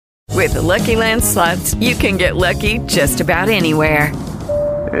With the Lucky Land Slots, you can get lucky just about anywhere.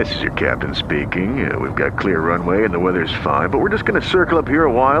 This is your captain speaking. We've got clear runway and the weather's fine, but we're just going to circle up here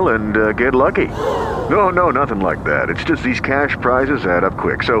a while and get lucky. No, nothing like that. It's just these cash prizes add up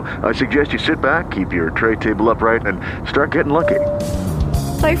quick. So I suggest you sit back, keep your tray table upright, and start getting lucky.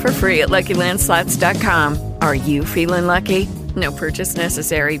 Play for free at LuckyLandSlots.com. Are you feeling lucky? No purchase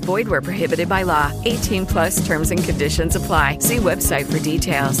necessary. Void where prohibited by law. 18 plus terms and conditions apply. See website for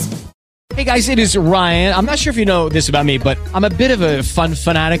details. Hey guys, it is Ryan. I'm not sure if you know this about me, but I'm a bit of a fun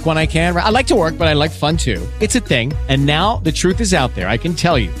fanatic when I can. I like to work, but I like fun too. It's a thing. And now the truth is out there. I can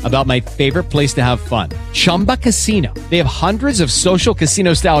tell you about my favorite place to have fun. Chumba Casino. They have hundreds of social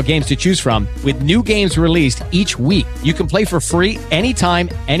casino style games to choose from with new games released each week. You can play for free anytime,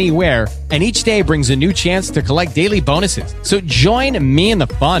 anywhere. And each day brings a new chance to collect daily bonuses. So join me in the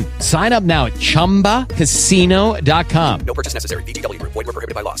fun. Sign up now at ChumbaCasino.com. No purchase necessary. VGW Group. Void where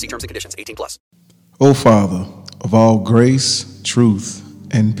prohibited by law. See terms and conditions. 18 plus. O Father, of all grace, truth,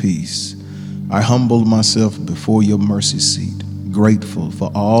 and peace, I humble myself before your mercy seat, grateful for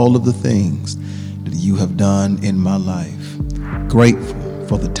all of the things that you have done in my life. Grateful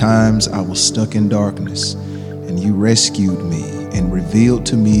for the times I was stuck in darkness and you rescued me and revealed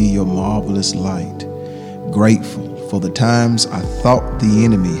to me your marvelous light. Grateful for the times I thought the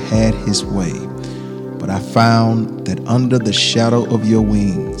enemy had his way, but I found that under the shadow of your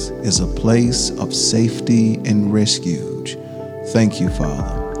wings is a place of safety and refuge. Thank you,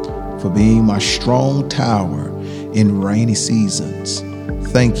 Father, for being my strong tower in rainy seasons.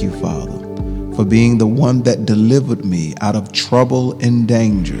 Thank you, Father, for being the one that delivered me out of trouble and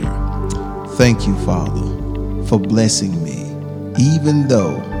danger. Thank you, Father, for blessing me, even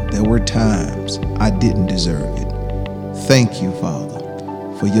though there were times I didn't deserve it. Thank you, Father,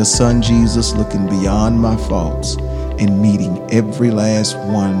 for your son Jesus looking beyond my faults and meeting every last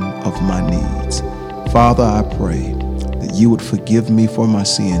one of my needs. Father, I pray that you would forgive me for my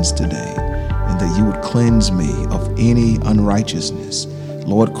sins today and that you would cleanse me of any unrighteousness.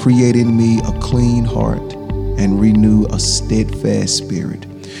 Lord, create in me a clean heart and renew a steadfast spirit.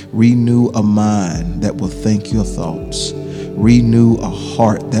 Renew a mind that will think your thoughts. Renew a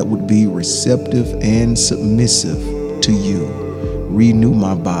heart that would be receptive and submissive to you. Renew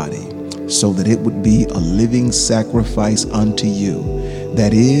my body so that it would be a living sacrifice unto you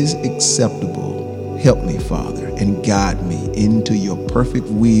that is acceptable. Help me, Father, and guide me into your perfect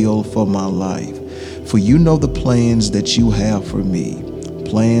will for my life. For you know the plans that you have for me,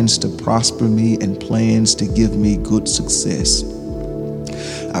 plans to prosper me and plans to give me good success.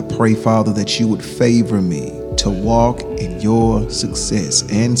 I pray, Father, that you would favor me to walk in your success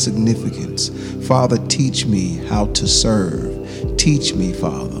and significance. Father, teach me how to serve. Teach me,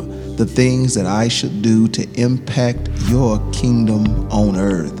 Father, the things that I should do to impact your kingdom on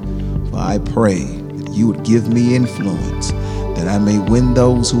earth. For I pray that you would give me influence, that I may win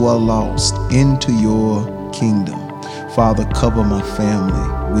those who are lost into your kingdom. Father, cover my family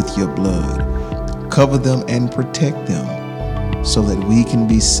with your blood. Cover them and protect them so that we can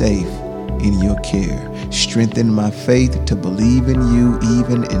be safe in your care. Strengthen my faith to believe in you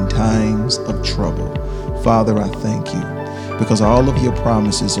even in times of trouble. Father, I thank you because all of your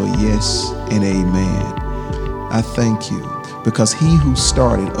promises are yes and amen. I thank you because he who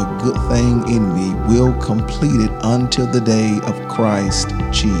started a good thing in me will complete it until the day of Christ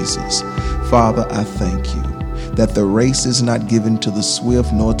Jesus. Father, I thank you that the race is not given to the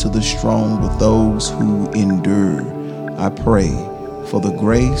swift nor to the strong, but those who endure. I pray for the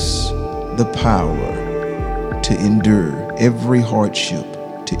grace, the power to endure every hardship,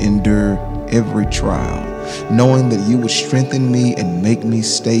 to endure every trial, knowing that you would strengthen me and make me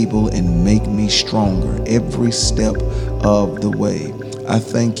stable and make me stronger every step of the way. I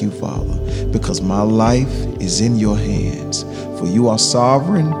thank you, Father, because my life is in your hands, for you are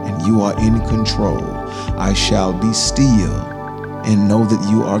sovereign and you are in control. I shall be still and know that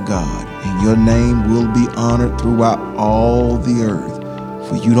you are God, and your name will be honored throughout all the earth,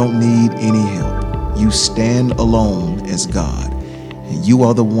 for you don't need any help. You stand alone as God, and you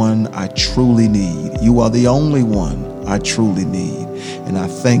are the one I truly need. You are the only one I truly need. And I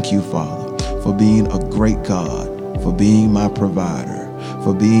thank you, Father, for being a great God, for being my provider,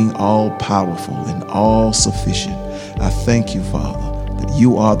 for being all powerful and all sufficient. I thank you, Father, that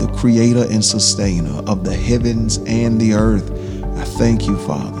you are the creator and sustainer of the heavens and the earth. I thank you,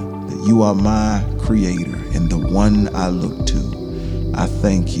 Father, that you are my creator and the one I look to. I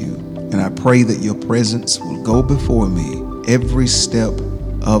thank you, and I pray that your presence will go before me every step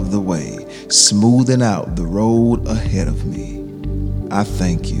of the way, smoothing out the road ahead of me. I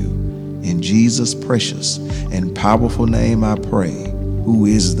thank you. In Jesus' precious and powerful name I pray. who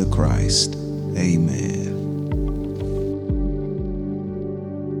is the Christ. Amen.